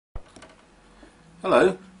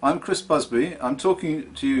Hello, I'm Chris Busby. I'm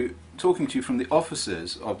talking to you from the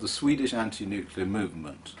offices of the Swedish anti-nuclear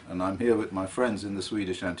movement, and I'm here with my friends in the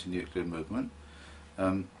Swedish anti-nuclear movement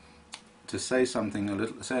to say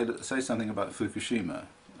something say something about Fukushima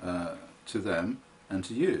to them and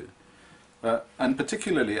to you. And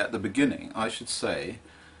particularly at the beginning, I should say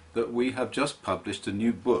that we have just published a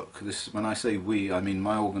new book. This, when I say we, I mean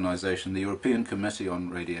my organisation, the European Committee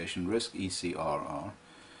on Radiation Risk, ECRR.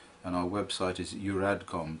 And our website is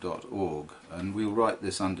euradcom.org, and we'll write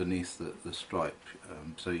this underneath the stripe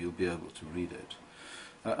so you'll be able to read it.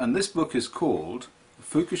 And this book is called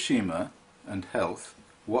Fukushima and Health,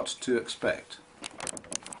 What to Expect.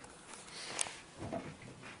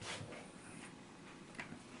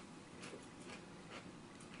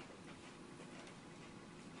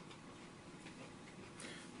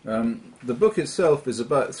 The book itself is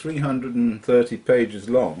about 330 pages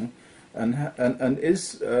long, and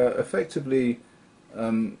is effectively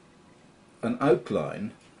an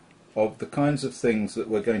outline of the kinds of things that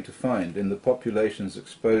we're going to find in the populations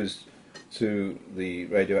exposed to the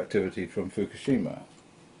radioactivity from Fukushima.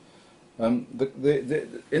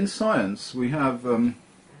 In science, we have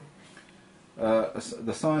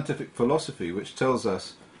the scientific philosophy, which tells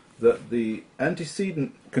us that the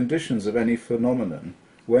antecedent conditions of any phenomenon,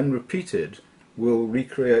 when repeated, will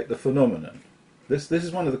recreate the phenomenon. This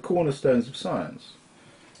is one of the cornerstones of science.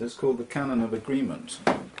 It's called the Canon of Agreement.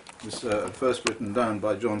 It was first written down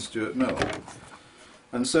by John Stuart Mill.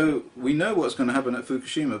 And so we know what's going to happen at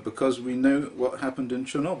Fukushima because we know what happened in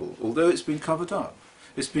Chernobyl, although it's been covered up.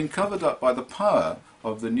 It's been covered up by the power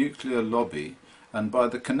of the nuclear lobby and by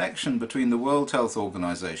the connection between the World Health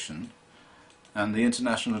Organization and the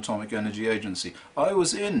International Atomic Energy Agency. I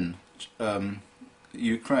was in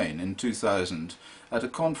Ukraine in 2000 at a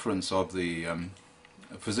conference of the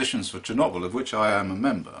Physicians for Chernobyl, of which I am a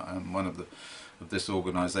member. I am one of this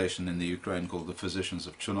organization in the Ukraine called the Physicians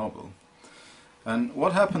of Chernobyl. And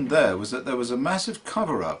what happened there was that there was a massive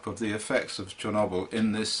cover-up of the effects of Chernobyl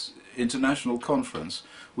in this international conference,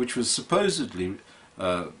 which was supposedly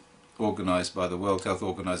organized by the World Health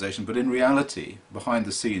Organization, but in reality, behind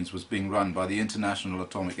the scenes, was being run by the International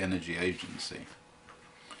Atomic Energy Agency.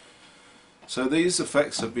 So these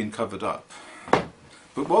effects have been covered up.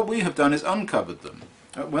 But what we have done is uncovered them.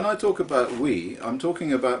 When I talk about we, I'm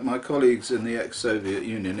talking about my colleagues in the ex-Soviet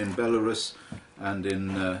Union, in Belarus and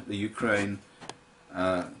in the Ukraine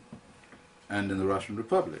and in the Russian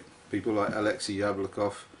Republic. People like Alexei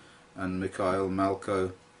Yablokov and Mikhail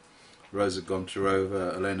Malko, Rosa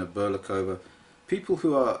Goncharova, Elena Burlakova, people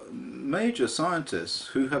who are major scientists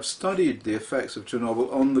who have studied the effects of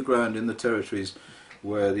Chernobyl on the ground in the territories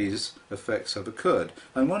where these effects have occurred.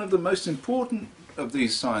 And one of the most important of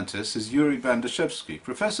these scientists is Yuri Bandashevsky.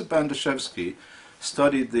 Professor Bandashevsky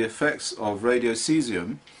studied the effects of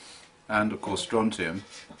radiocesium and, of course, strontium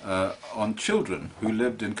on children who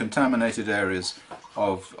lived in contaminated areas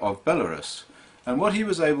of Belarus. And what he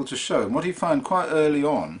was able to show, and what he found quite early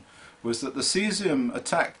on, was that the cesium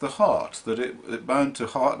attacked the heart, that it bound to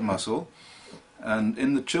heart muscle, and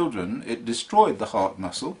in the children it destroyed the heart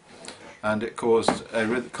muscle, and it caused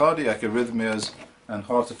cardiac arrhythmias and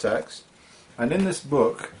heart attacks. And in this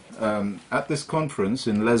book, at this conference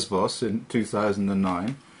in Lesbos in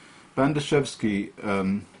 2009,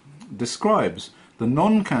 Bandashevsky describes the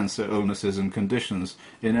non-cancer illnesses and conditions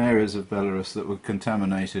in areas of Belarus that were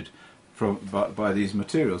contaminated by these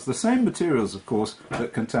materials. The same materials, of course,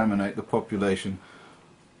 that contaminate the population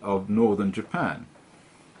of northern Japan.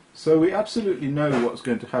 So we absolutely know what's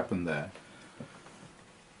going to happen there.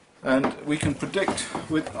 And we can predict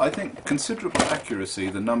with, I think, considerable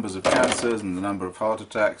accuracy the numbers of cancers and the number of heart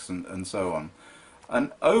attacks and so on.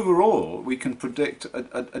 And overall, we can predict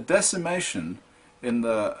a decimation in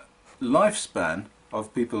the lifespan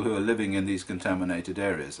of people who are living in these contaminated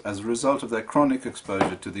areas as a result of their chronic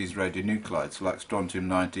exposure to these radionuclides like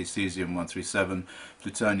strontium-90, cesium-137,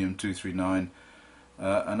 plutonium-239,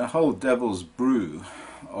 and a whole devil's brew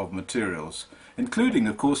of materials, including,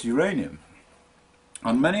 of course, uranium.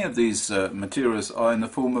 And many of these materials are in the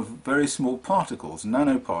form of very small particles,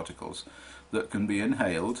 nanoparticles, that can be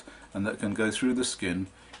inhaled and that can go through the skin,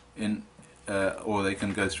 or they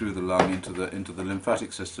can go through the lung into the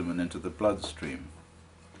lymphatic system and into the bloodstream.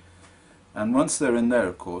 And once they're in there,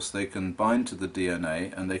 of course, they can bind to the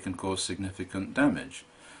DNA and they can cause significant damage.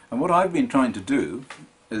 And what I've been trying to do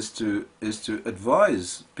is to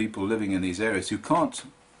advise people living in these areas who can't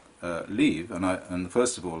leave, and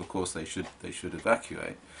first of all, of course, they should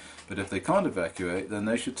evacuate. But if they can't evacuate, then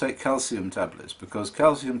they should take calcium tablets, because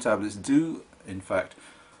calcium tablets do, in fact,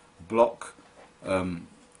 block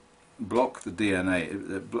block the DNA,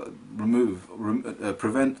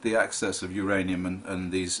 prevent the access of uranium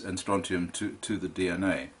and strontium to the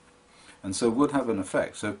DNA, and so would have an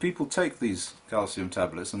effect. So if people take these calcium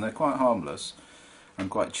tablets, and they're quite harmless and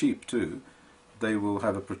quite cheap too, they will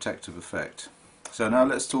have a protective effect. So now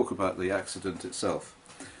let's talk about the accident itself.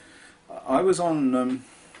 I was on the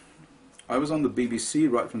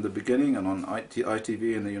BBC right from the beginning, and on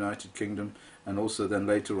ITV in the United Kingdom, and also then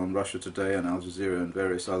later on Russia Today and Al Jazeera and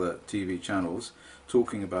various other TV channels,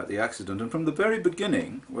 talking about the accident. And from the very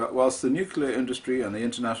beginning, whilst the nuclear industry and the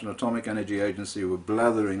International Atomic Energy Agency were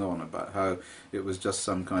blathering on about how it was just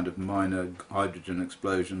some kind of minor hydrogen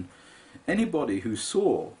explosion, anybody who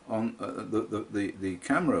saw on the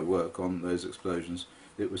camera work on those explosions,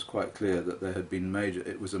 it was quite clear that there had been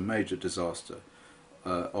it was a major disaster.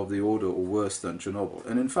 Of the order or worse than Chernobyl.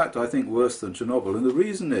 And in fact I think worse than Chernobyl, and the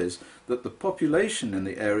reason is that the population in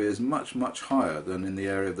the area is much, much higher than in the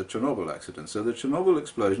area of the Chernobyl accident. So the Chernobyl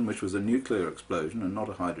explosion, which was a nuclear explosion and not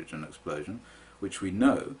a hydrogen explosion, which we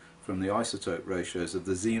know from the isotope ratios of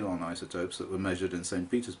the xenon isotopes that were measured in St.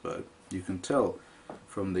 Petersburg, you can tell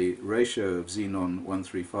from the ratio of xenon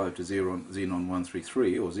 135 to xenon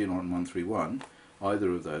 133 or xenon 131,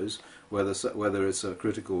 either of those, whether it's a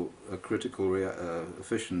critical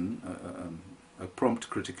fission, a prompt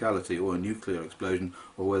criticality or a nuclear explosion,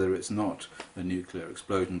 or whether it's not a nuclear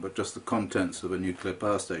explosion but just the contents of a nuclear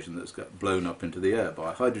power station that's got blown up into the air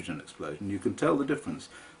by a hydrogen explosion. You can tell the difference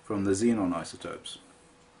from the xenon isotopes.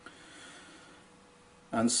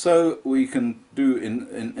 And so we can do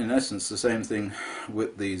in essence the same thing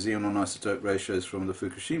with the xenon isotope ratios from the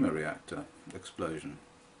Fukushima reactor explosion.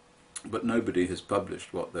 But nobody has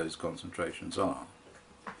published what those concentrations are.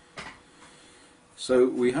 So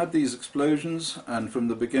we had these explosions, and from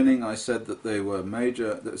the beginning I said that they were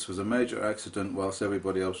major. This was a major accident, whilst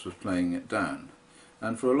everybody else was playing it down.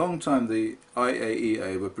 And for a long time the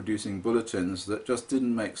IAEA were producing bulletins that just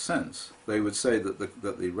didn't make sense. They would say that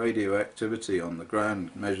the radioactivity on the ground,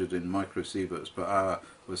 measured in microsieverts per hour,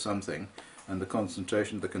 was something, and the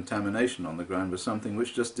concentration, the contamination on the ground, was something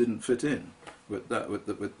which just didn't fit in with the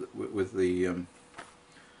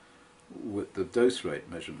dose rate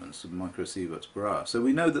measurements of microsieverts per hour. So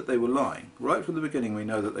we know that they were lying. Right from the beginning we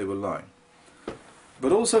know that they were lying.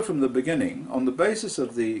 But also from the beginning, on the basis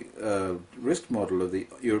of the risk model of the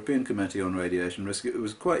European Committee on Radiation Risk, it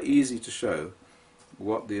was quite easy to show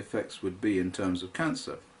what the effects would be in terms of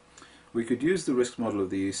cancer. We could use the risk model of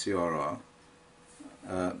the ECRR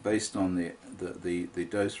based on the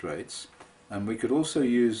dose rates, and we could also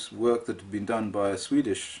use work that had been done by a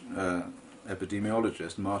Swedish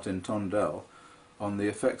epidemiologist, Martin Tondell, on the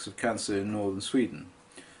effects of cancer in northern Sweden.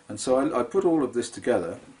 And so I put all of this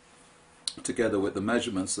together with the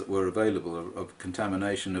measurements that were available of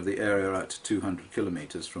contamination of the area out to 200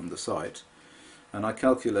 kilometers from the site, and I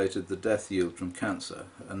calculated the death yield from cancer,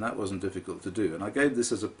 and that wasn't difficult to do. And I gave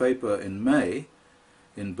this as a paper in May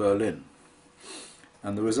in Berlin.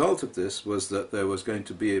 And the result of this was that there was going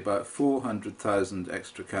to be about 400,000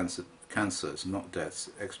 extra cancers, not deaths,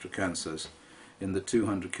 extra cancers, in the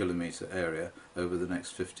 200 kilometer area over the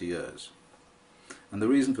next 50 years. And the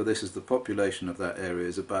reason for this is the population of that area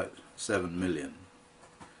is about 7 million.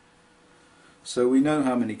 So we know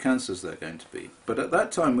how many cancers there are going to be. But at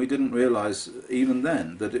that time we didn't realize, even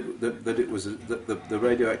then, that the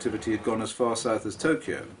radioactivity had gone as far south as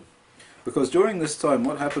Tokyo. Because during this time,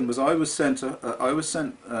 what happened was I was sent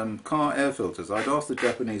car air filters. I'd asked the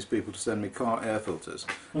Japanese people to send me car air filters,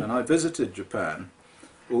 and I visited Japan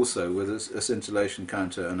also with a scintillation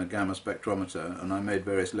counter and a gamma spectrometer, and I made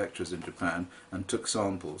various lectures in Japan and took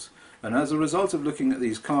samples. And as a result of looking at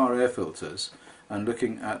these car air filters and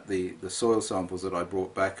looking at the soil samples that I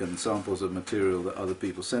brought back and samples of material that other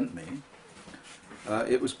people sent me,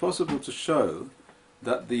 it was possible to show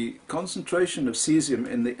that the concentration of cesium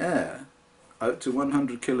in the air out to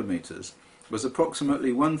 100 kilometers was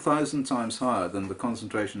approximately 1,000 times higher than the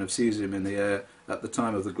concentration of cesium in the air at the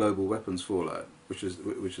time of the global weapons fallout, which is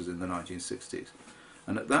in the 1960s.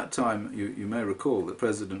 And at that time, you may recall that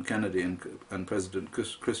President Kennedy and President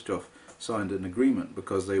Khrushchev signed an agreement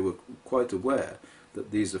because they were quite aware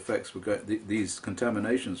that these effects these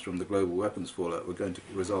contaminations from the global weapons fallout were going to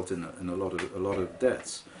result in a lot of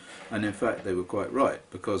deaths. And in fact, they were quite right,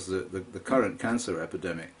 because the current cancer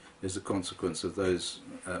epidemic is a consequence of those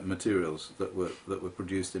materials that were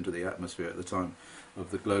produced into the atmosphere at the time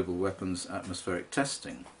of the global weapons atmospheric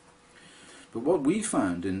testing. But what we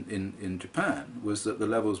found in Japan was that the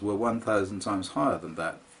levels were 1,000 times higher than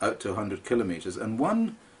that, out to 100 kilometers. And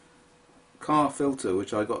one car filter,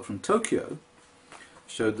 which I got from Tokyo,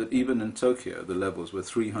 showed that even in Tokyo the levels were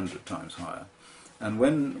 300 times higher. And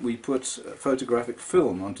when we put photographic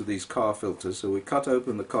film onto these car filters, so we cut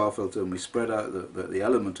open the car filter and we spread out the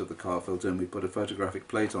element of the car filter and we put a photographic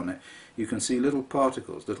plate on it, you can see little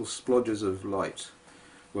particles, little splodges of light,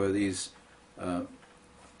 where these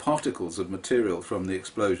particles of material from the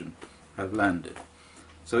explosion have landed.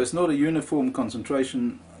 So it's not a uniform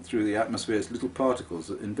concentration through the atmosphere, it's little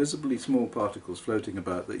particles, invisibly small particles floating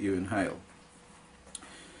about that you inhale.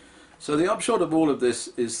 So the upshot of all of this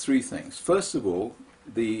is three things. First of all,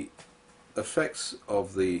 the effects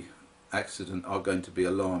of the accident are going to be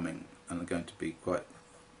alarming and are going to be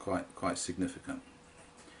quite significant.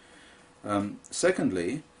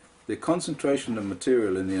 Secondly, the concentration of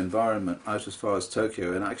material in the environment out as far as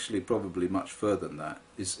Tokyo, and actually probably much further than that,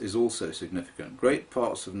 is also significant. Great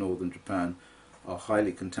parts of northern Japan are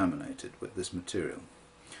highly contaminated with this material.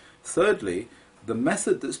 Thirdly, the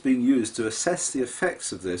method that's being used to assess the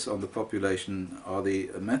effects of this on the population are the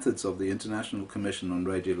methods of the International Commission on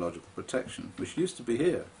Radiological Protection, which used to be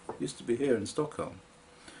here in Stockholm.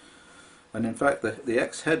 And in fact, the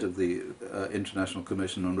ex-head of the International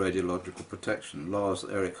Commission on Radiological Protection, Lars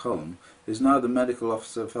Erik Holm, is now the Medical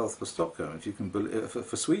Officer of Health for Stockholm, if you can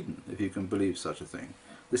for Sweden, if you can believe such a thing.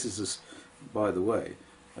 This is, by the way,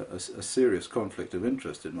 a serious conflict of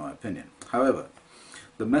interest, in my opinion. However,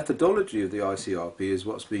 the methodology of the ICRP is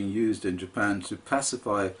what's being used in Japan to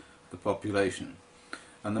pacify the population.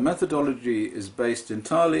 And the methodology is based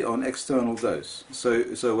entirely on external dose.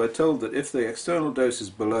 So we're told that if the external dose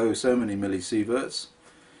is below so many millisieverts,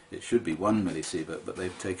 it should be 1 millisievert, but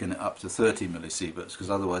they've taken it up to 30 millisieverts,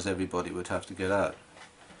 because otherwise everybody would have to get out.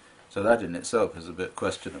 So that in itself is a bit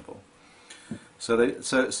questionable. So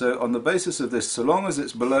on the basis of this, so long as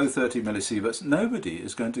it's below 30 millisieverts, nobody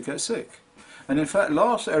is going to get sick. And in fact,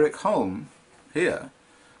 Lars Erik Holm here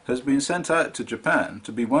has been sent out to Japan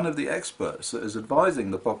to be one of the experts that is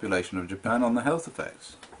advising the population of Japan on the health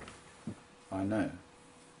effects. I know.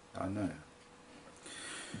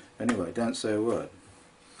 Anyway, don't say a word.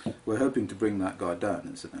 We're hoping to bring that guy down,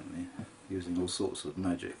 incidentally, using all sorts of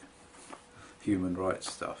magic, human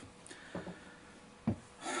rights stuff.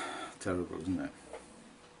 Terrible, isn't it?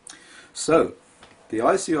 So, the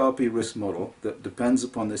ICRP risk model that depends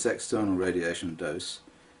upon this external radiation dose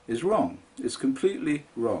is wrong. It's completely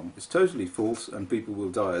wrong. It's totally false, and people will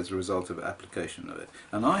die as a result of application of it.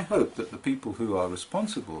 And I hope that the people who are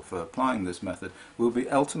responsible for applying this method will be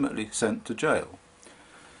ultimately sent to jail.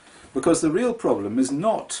 Because the real problem is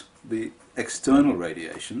not the external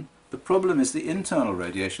radiation. The problem is the internal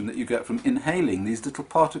radiation that you get from inhaling these little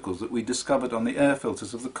particles that we discovered on the air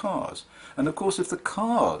filters of the cars. And of course, if the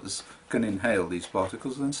cars can inhale these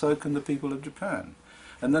particles, then so can the people of Japan.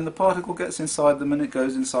 And then the particle gets inside them, and it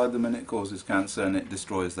goes inside them, and it causes cancer, and it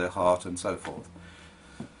destroys their heart, and so forth.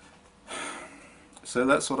 So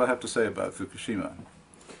that's what I have to say about Fukushima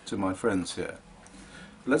to my friends here.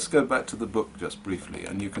 Let's go back to the book just briefly,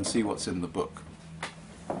 and you can see what's in the book.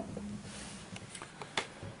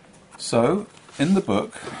 So, in the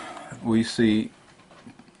book, we see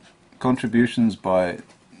contributions by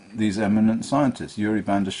these eminent scientists. Yuri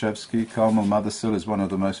Bandashevsky, Carmel Mothersill is one of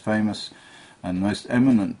the most famous and most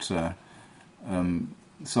eminent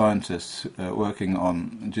scientists working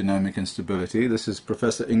on genomic instability. This is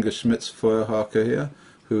Professor Inga Schmitz-Feuerhake here,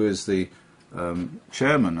 who is the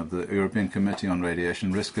chairman of the European Committee on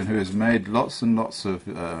Radiation Risk, and who has made lots and lots of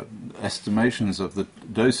estimations of the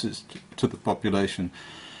doses to the population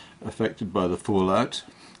affected by the fallout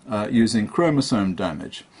using chromosome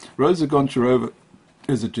damage. Rosa Goncharova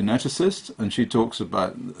is a geneticist, and she talks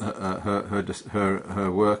about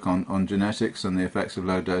her work on genetics and the effects of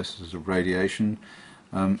low doses of radiation.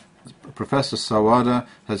 Professor Sawada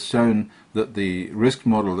has shown that the risk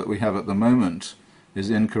model that we have at the moment is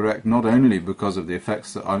incorrect, not only because of the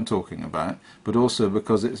effects that I'm talking about, but also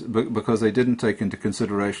because they didn't take into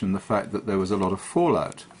consideration the fact that there was a lot of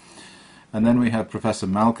fallout. And then we have Professor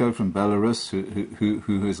Malko from Belarus,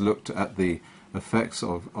 who has looked at the effects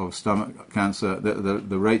of stomach cancer,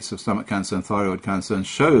 the rates of stomach cancer and thyroid cancer, and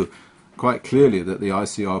show quite clearly that the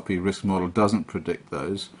ICRP risk model doesn't predict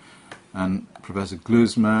those. And Professor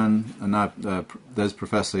Gluzman, and there's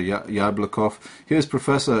Professor Yablokov. Here's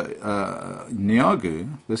Professor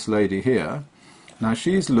Niagu, this lady here. Now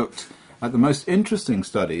she's looked at the most interesting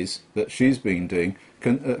studies that she's been doing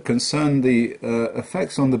concern the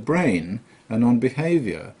effects on the brain and on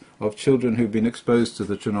behavior of children who've been exposed to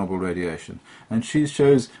the Chernobyl radiation. And she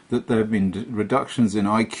shows that there have been reductions in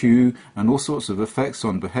IQ and all sorts of effects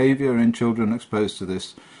on behavior in children exposed to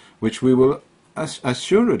this, which we will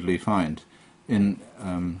assuredly find in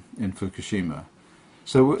Fukushima.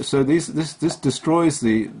 So this destroys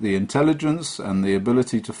the intelligence and the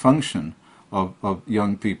ability to function of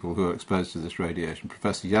young people who are exposed to this radiation.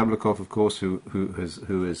 Professor Yablokov, of course, who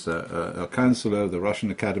is a councillor of the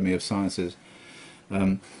Russian Academy of Sciences,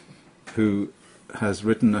 who has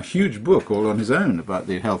written a huge book all on his own about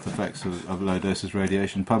the health effects of low doses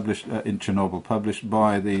radiation, published in Chernobyl, published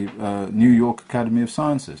by the New York Academy of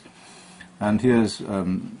Sciences. And here's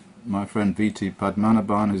my friend V.T.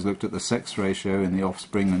 Padmanabhan, who's looked at the sex ratio in the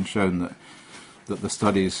offspring and shown that the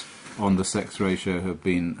studies on the sex ratio have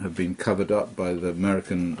been covered up by the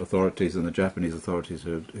American authorities and the Japanese authorities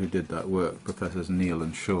who did that work, Professors Neal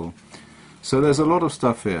and Schull. So there's a lot of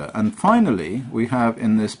stuff here. And finally, we have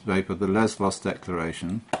in this paper the Lesvos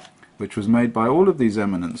Declaration, which was made by all of these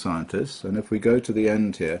eminent scientists. And if we go to the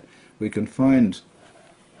end here, we can find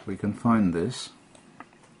this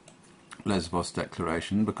Lesvos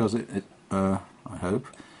Declaration, because I hope,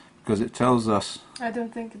 because it tells us. I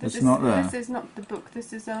don't think this is not there. This is not the book.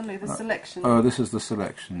 This is only the selection. Oh, this is the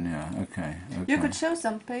selection. Yeah. Okay. You could show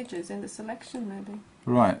some pages in the selection, maybe.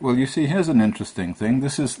 Right. Well, you see, here's an interesting thing.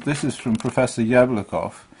 This is from Professor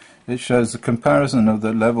Yablokov. It shows the comparison of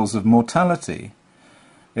the levels of mortality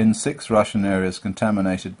in 6 Russian areas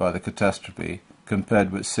contaminated by the catastrophe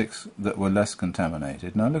compared with 6 that were less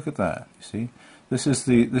contaminated. Now look at that. You see, this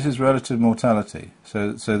is relative mortality.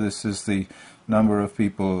 So this is the number of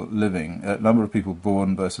people living, number of people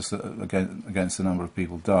born versus against the number of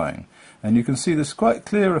people dying, and you can see this quite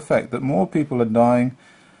clear effect that more people are dying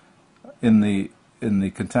in the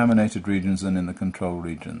contaminated regions than in the control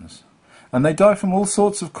regions. And they die from all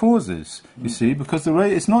sorts of causes, you see, because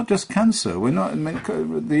it's not just cancer.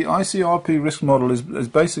 The ICRP risk model is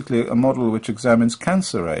basically a model which examines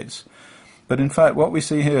cancer rates. But in fact, what we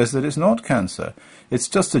see here is that it's not cancer. It's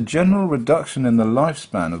just a general reduction in the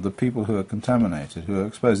lifespan of the people who are contaminated, who are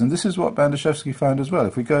exposed. And this is what Bandashevsky found as well.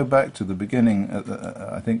 If we go back to the beginning,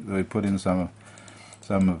 I think we put in some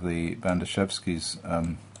of the Bandashevsky's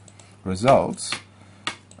results.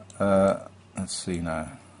 Let's see now.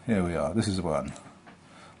 Here we are. This is one.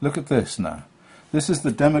 Look at this now. This is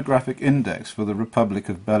the demographic index for the Republic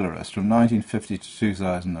of Belarus from 1950 to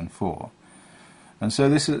 2004. And so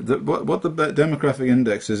this is what the demographic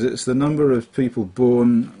index is. It's the number of people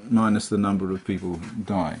born minus the number of people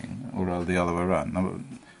dying, or the other way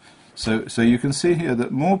around. So you can see here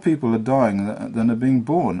that more people are dying than are being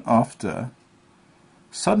born after.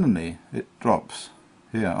 Suddenly it drops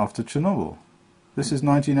here after Chernobyl. This is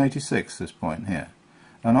 1986. This point here.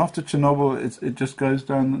 And after Chernobyl, it just goes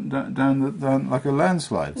down like a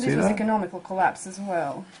landslide. This See was that? economical collapse as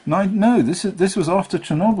well. No, this was after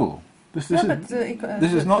Chernobyl. This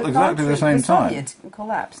is not exactly the same time. The Soviet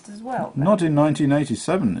collapsed as well. Not in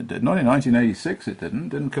 1987 it did. Not in 1986 it didn't. It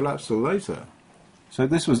didn't collapse till later. So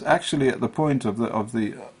this was actually at the point of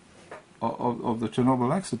the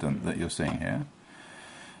Chernobyl accident that you're seeing here.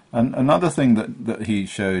 And another thing that he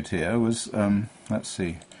showed here was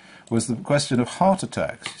was the question of heart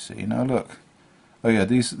attacks. You see, now look. Oh yeah,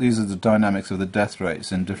 these are the dynamics of the death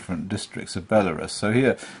rates in different districts of Belarus. So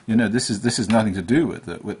here, this is nothing to do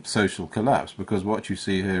with social collapse, because what you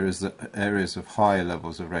see here is that areas of high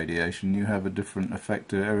levels of radiation, you have a different effect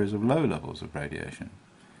to areas of low levels of radiation.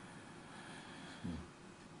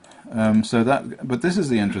 But this is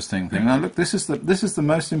the interesting thing. Now look, this is the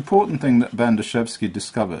most important thing that Bandashevsky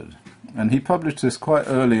discovered. And he published this quite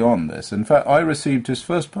early on, this. In fact, I received his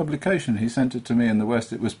first publication. He sent it to me in the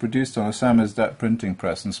West. It was produced on a samizdat printing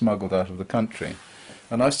press and smuggled out of the country.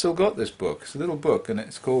 And I've still got this book. It's a little book, and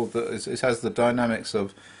it's called, it has the dynamics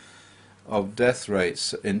of death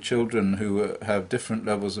rates in children who have different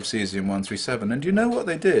levels of cesium-137. And do you know what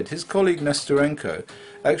they did? His colleague Nestorenko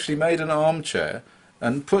actually made an armchair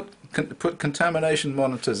and put contamination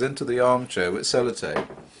monitors into the armchair with sellotape.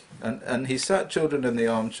 And he sat children in the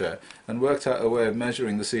armchair and worked out a way of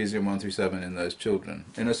measuring the cesium-137 in those children.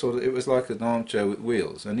 In a sort of, it was like an armchair with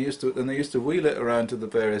wheels, and they used to wheel it around to the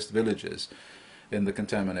various villages in the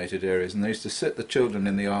contaminated areas, and they used to sit the children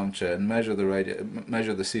in the armchair and measure the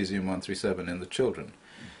cesium-137 in the children.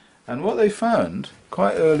 And what they found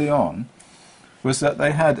quite early on was that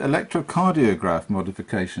they had electrocardiograph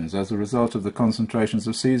modifications as a result of the concentrations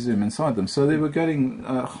of cesium inside them. So they were getting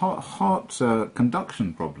heart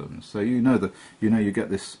conduction problems. So you get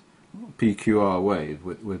this PQR wave.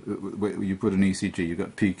 You put an ECG, you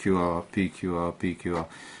got PQR, PQR, PQR,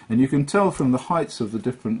 and you can tell from the heights of the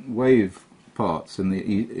different wave parts in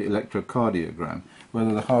the electrocardiogram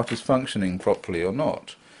whether the heart is functioning properly or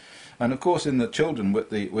not. And of course, in the children with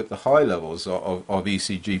the high levels of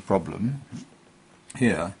ECG problem.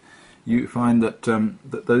 Here, you find that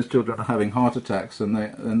that those children are having heart attacks and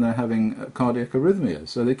they're having cardiac arrhythmias.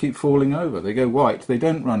 So they keep falling over. They go white. They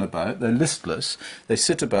don't run about. They're listless. They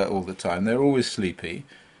sit about all the time. They're always sleepy.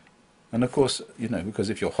 And of course, you know, because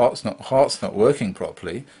if your heart's not working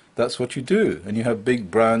properly, that's what you do. And you have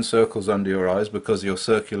big brown circles under your eyes because your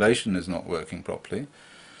circulation is not working properly.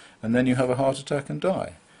 And then you have a heart attack and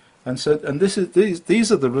die. And so, and these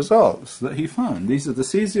are the results that he found. These are the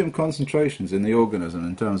cesium concentrations in the organism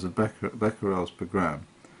in terms of becquerels per gram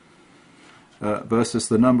versus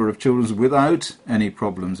the number of children without any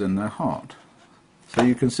problems in their heart. So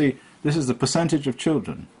you can see this is the percentage of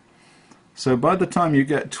children. So by the time you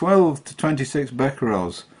get 12 to 26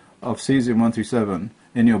 becquerels of cesium-137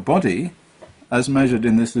 in your body, as measured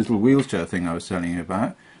in this little wheelchair thing I was telling you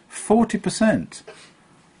about, 40%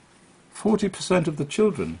 of the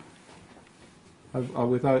children are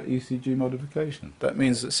without ECG modification. That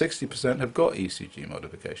means that 60% have got ECG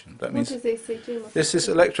modification. That means what is ECG modification? this is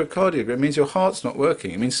electrocardiogram. It means your heart's not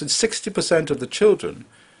working. It means that 60% of the children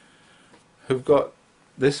who've got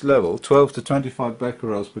this level, 12 to 25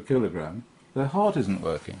 becquerels per kilogram, their heart isn't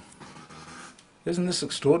working. Isn't this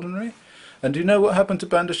extraordinary? And do you know what happened to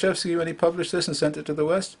Bandashevsky when he published this and sent it to the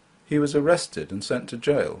West? He was arrested and sent to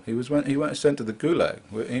jail. He went sent to the Gulag.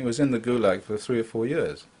 He was in the Gulag for 3 or 4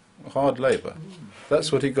 years. Hard labour.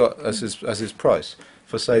 That's what he got as his price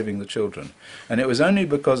for saving the children. And it was only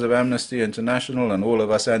because of Amnesty International and all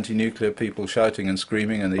of us anti-nuclear people shouting and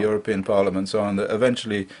screaming in the European Parliament and so on that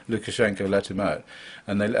eventually Lukashenko let him out.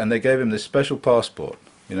 And they gave him this special passport,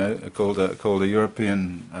 you know, called a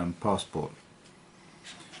European passport.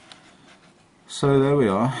 So there we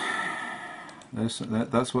are.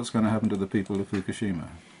 That's what's going to happen to the people of Fukushima.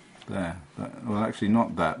 There. Well, actually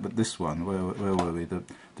not that, but this one. Where were we? The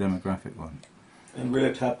demographic one. And will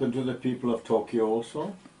it happen to the people of Tokyo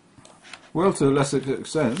also? Well, to a lesser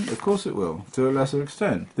extent, of course it will. To a lesser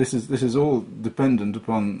extent, this is all dependent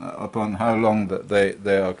upon how long that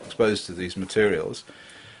they are exposed to these materials,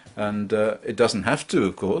 and it doesn't have to,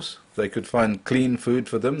 of course. They could find clean food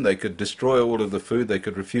for them. They could destroy all of the food. They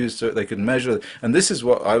could refuse to. They could measure. And this is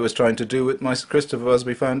what I was trying to do with my Christopher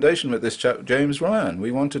Busby Foundation with this chap James Ryan.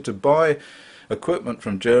 We wanted to buy equipment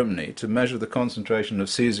from Germany to measure the concentration of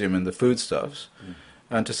cesium in the foodstuffs,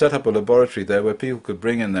 and to set up a laboratory there where people could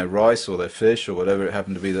bring in their rice or their fish or whatever it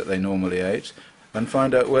happened to be that they normally ate, and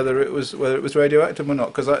find out whether it was radioactive or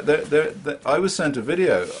not. Because I was sent a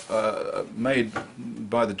video made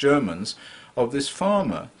by the Germans of this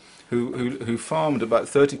farmer who farmed about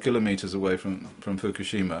 30 kilometers away from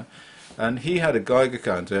Fukushima, and he had a Geiger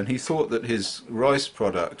counter, and he thought that his rice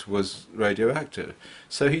product was radioactive.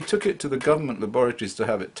 So he took it to the government laboratories to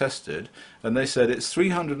have it tested, and they said it's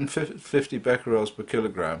 350 becquerels per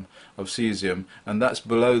kilogram of cesium, and that's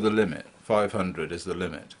below the limit. 500 is the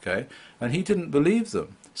limit, okay? And he didn't believe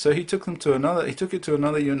them. So he took it to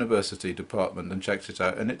another university department and checked it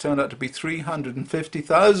out, and it turned out to be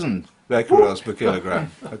 350,000 becquerels per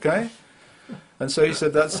kilogram, okay? And so he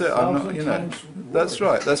said, "That's it. I'm not, you know, that's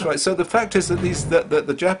right, that's right." So the fact is that that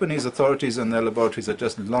the Japanese authorities and their laboratories are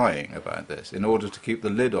just lying about this in order to keep the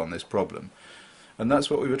lid on this problem, and that's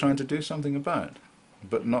what we were trying to do something about.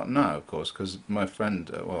 But not now, of course, because my friend,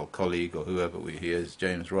 colleague or whoever he is,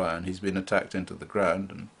 James Ryan, he's been attacked into the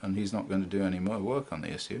ground, and he's not going to do any more work on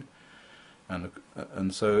the issue.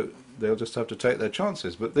 And so they'll just have to take their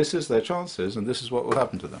chances. But this is their chances, and this is what will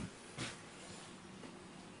happen to them.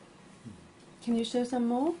 Can you show some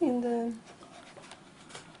more in the...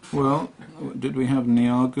 Well, did we have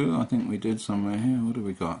Niagu? I think we did somewhere here. What have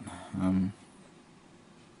we got?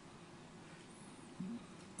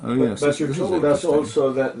 Oh, yes. But you told us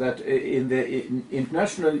also that in the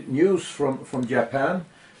international news from Japan,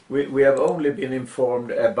 we have only been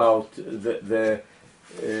informed about the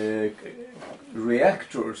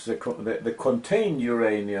reactors, the contained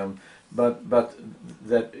uranium, but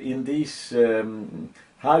that in these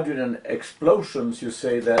hydrogen explosions, you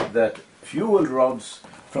say that fuel rods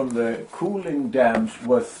from the cooling dams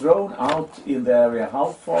were thrown out in the area.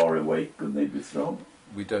 How far away could they be thrown?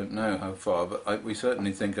 We don't know how far, but we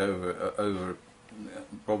certainly think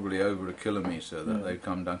probably over a kilometre that they've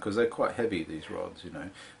come down, because they're quite heavy, these rods, you know.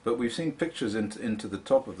 But we've seen pictures into the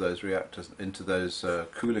top of those reactors, into those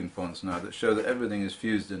cooling ponds now, that show that everything is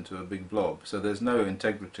fused into a big blob. So there's no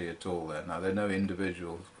integrity at all there now. There are no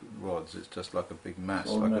individual rods. It's just like a big mass,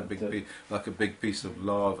 like a big piece of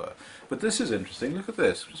lava. But this is interesting. Look at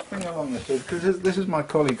this. Just bring along this, because this is my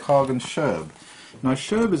colleague Hagen Scherb. Now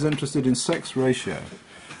Scherb is interested in sex ratio.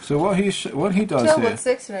 So what he does Tell here... what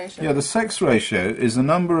sex ratio. Yeah, the sex ratio is the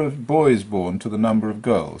number of boys born to the number of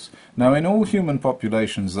girls. Now, in all human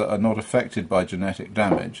populations that are not affected by genetic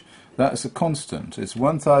damage, that's a constant. It's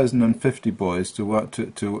 1,050 boys to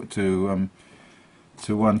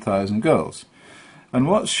 1,000 girls. And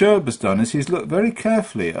what Scherb has done is he's looked very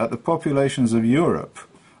carefully at the populations of Europe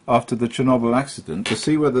after the Chernobyl accident to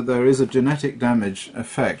see whether there is a genetic damage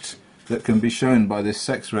effect that can be shown by this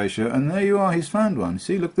sex ratio, and there you are, he's found one.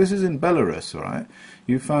 See, look, this is in Belarus, all right?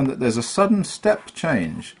 You found that there's a sudden step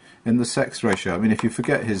change in the sex ratio. I mean, if you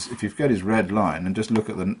forget his red line and just look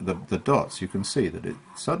at the dots, you can see that it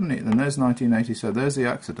suddenly, and there's 1987, there's the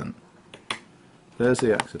accident. There's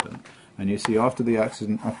the accident. And you see after the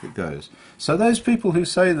accident, up it goes. So those people who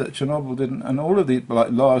say that Chernobyl didn't, and all of the,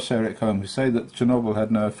 like Lars Erik Holm, who say that Chernobyl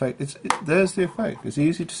had no effect, there's the effect. It's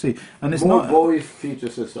easy to see. And it's more not... boy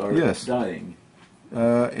fetuses are Yes. dying.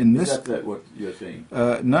 Is that what you're saying?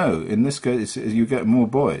 No, in this case, you get more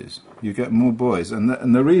boys. You get more boys. And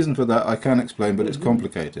the reason for that I can explain, but it's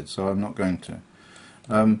complicated, so I'm not going to.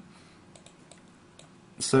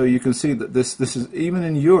 So you can see that this is, even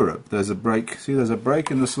in Europe, there's a break. See, there's a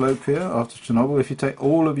break in the slope here after Chernobyl if you take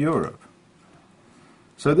all of Europe.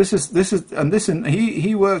 So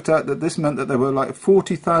he worked out that this meant that there were like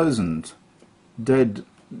 40,000 dead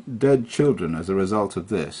children as a result of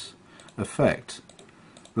this effect,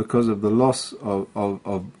 because of the loss of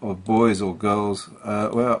boys or girls.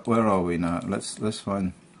 Where are we now? Let's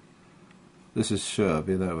find. This is Scherb.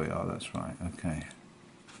 There we are. That's right. Okay.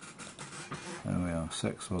 There we are,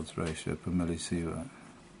 sex odds ratio per millisievert.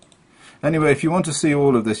 Anyway, if you want to see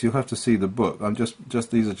all of this, you'll have to see the book. I'm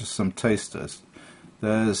just these are just some tasters.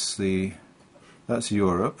 That's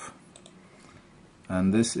Europe,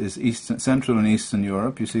 and this is Central and Eastern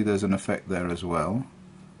Europe. You see, there's an effect there as well.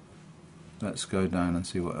 Let's go down and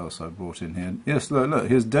see what else I brought in here. Yes, look,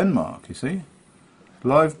 here's Denmark. You see,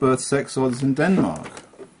 live birth sex odds in Denmark.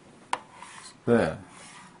 There,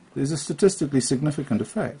 these are statistically significant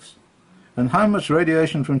effects. And how much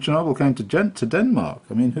radiation from Chernobyl came to Denmark?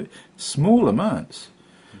 I mean, small amounts.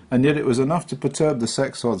 And yet it was enough to perturb the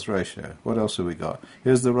sex odds ratio. What else have we got?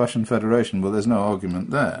 Here's the Russian Federation. Well, there's no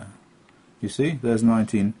argument there. You see, there's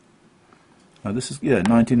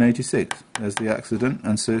 1986. There's the accident,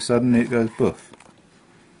 and so suddenly it goes boof.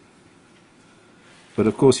 But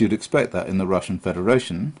of course you'd expect that in the Russian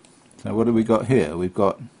Federation. So what have we got here? We've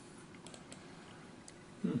got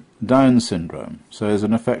Down syndrome. So there's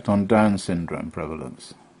an effect on Down syndrome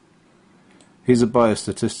prevalence. He's a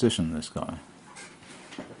biostatistician, this guy.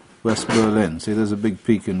 West Berlin. See, there's a big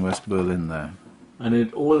peak in West Berlin there. And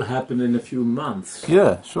it all happened in a few months.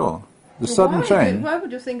 Yeah, sure. The sudden change. Why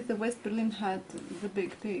would you think the West Berlin had the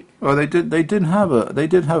big peak? Well, they did have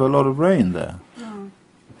a lot of rain there. Oh.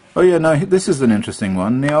 Oh yeah, no, this is an interesting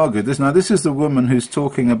one. Niaga. This is the woman who's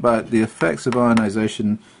talking about the effects of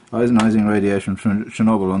ionizing radiation from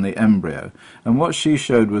Chernobyl on the embryo, and what she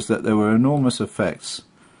showed was that there were enormous effects.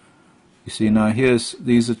 You see, now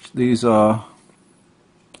these are.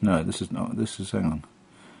 No, this is not. This is, hang on.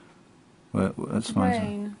 Well, let's find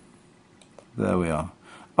some. There we are.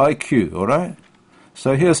 IQ, all right.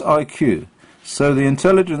 So here's IQ. So the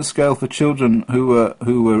intelligence scale for children who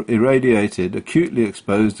were irradiated, acutely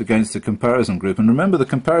exposed against the comparison group, and remember the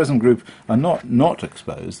comparison group are not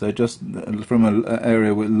exposed; they're just from an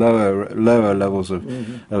area with lower levels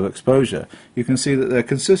of exposure. You can see that there are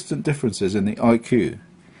consistent differences in the IQ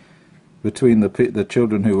between the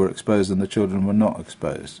children who were exposed and the children who were not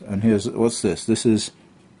exposed. And here's what's this? This is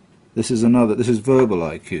verbal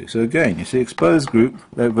IQ. So again, you see, exposed group,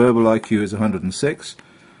 their verbal IQ is 106.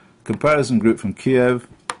 Comparison group from Kiev,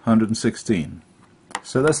 116.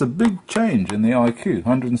 So that's a big change in the IQ,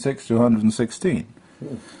 106 to 116.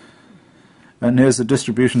 And here's the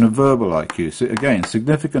distribution of verbal IQ. So again,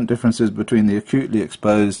 significant differences between the acutely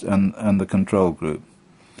exposed and the control group.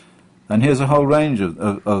 And here's a whole range of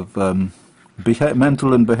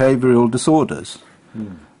mental and behavioral disorders.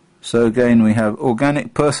 So again, we have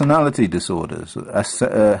organic personality disorders,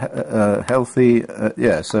 healthy,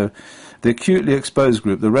 so the acutely exposed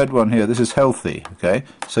group, the red one here, this is healthy, okay?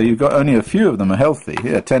 So you've got only a few of them are healthy,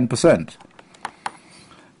 here, 10%.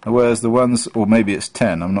 Whereas the ones, or maybe it's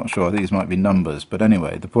 10, I'm not sure, these might be numbers, but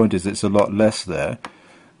anyway, the point is it's a lot less there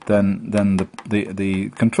than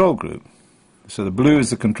the control group. So the blue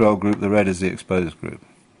is the control group, the red is the exposed group.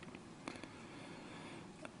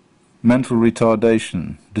 Mental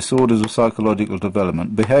retardation, disorders of psychological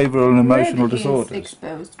development, behavioural and emotional disorders. Red is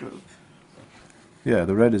exposed group. Yeah,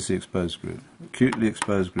 the red is the exposed group. Acutely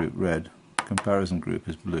exposed group, red. Comparison group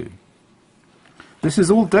is blue. This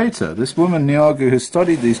is all data. This woman, Nyagu, who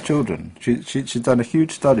studied these children, she's done a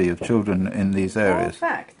huge study of children in these All areas.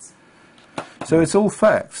 facts. So it's all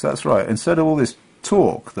facts, that's right. Instead of all this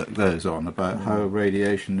talk that goes on about how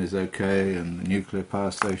radiation is okay and the nuclear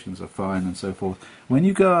power stations are fine and so forth, when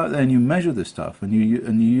you go out there and you measure this stuff and you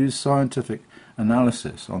use scientific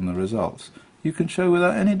analysis on the results, you can show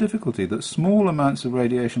without any difficulty that small amounts of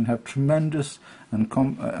radiation have tremendous and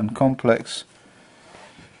complex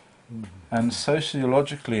and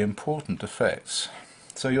sociologically important effects.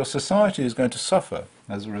 So your society is going to suffer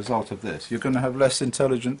as a result of this. You're going to have less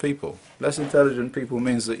intelligent people. Less intelligent people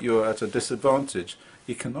means that you're at a disadvantage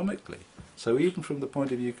economically. So even from the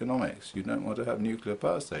point of view economics, you don't want to have nuclear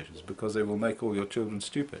power stations because they will make all your children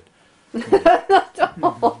stupid.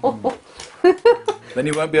 Then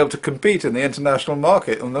you won't be able to compete in the international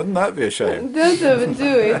market, and wouldn't that be a shame? Don't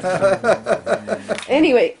overdo it.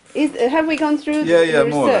 Anyway, have we gone through the research,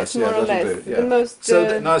 more or less. more or less? Do, yeah. The most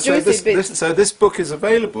so juicy bits. So this book is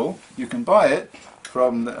available. You can buy it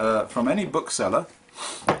from any bookseller,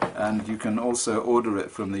 and you can also order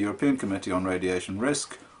it from the European Committee on Radiation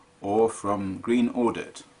Risk or from Green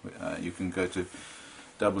Audit. You can go to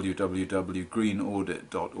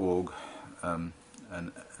www.greenaudit.org and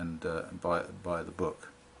buy the book.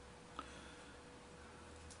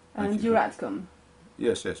 And Euradcom.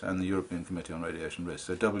 Yes, and the European Committee on Radiation Risk.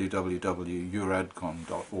 So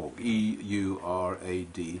www.euradcom.org.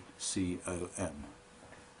 EURADCOM.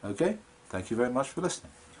 Okay? Thank you very much for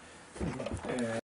listening.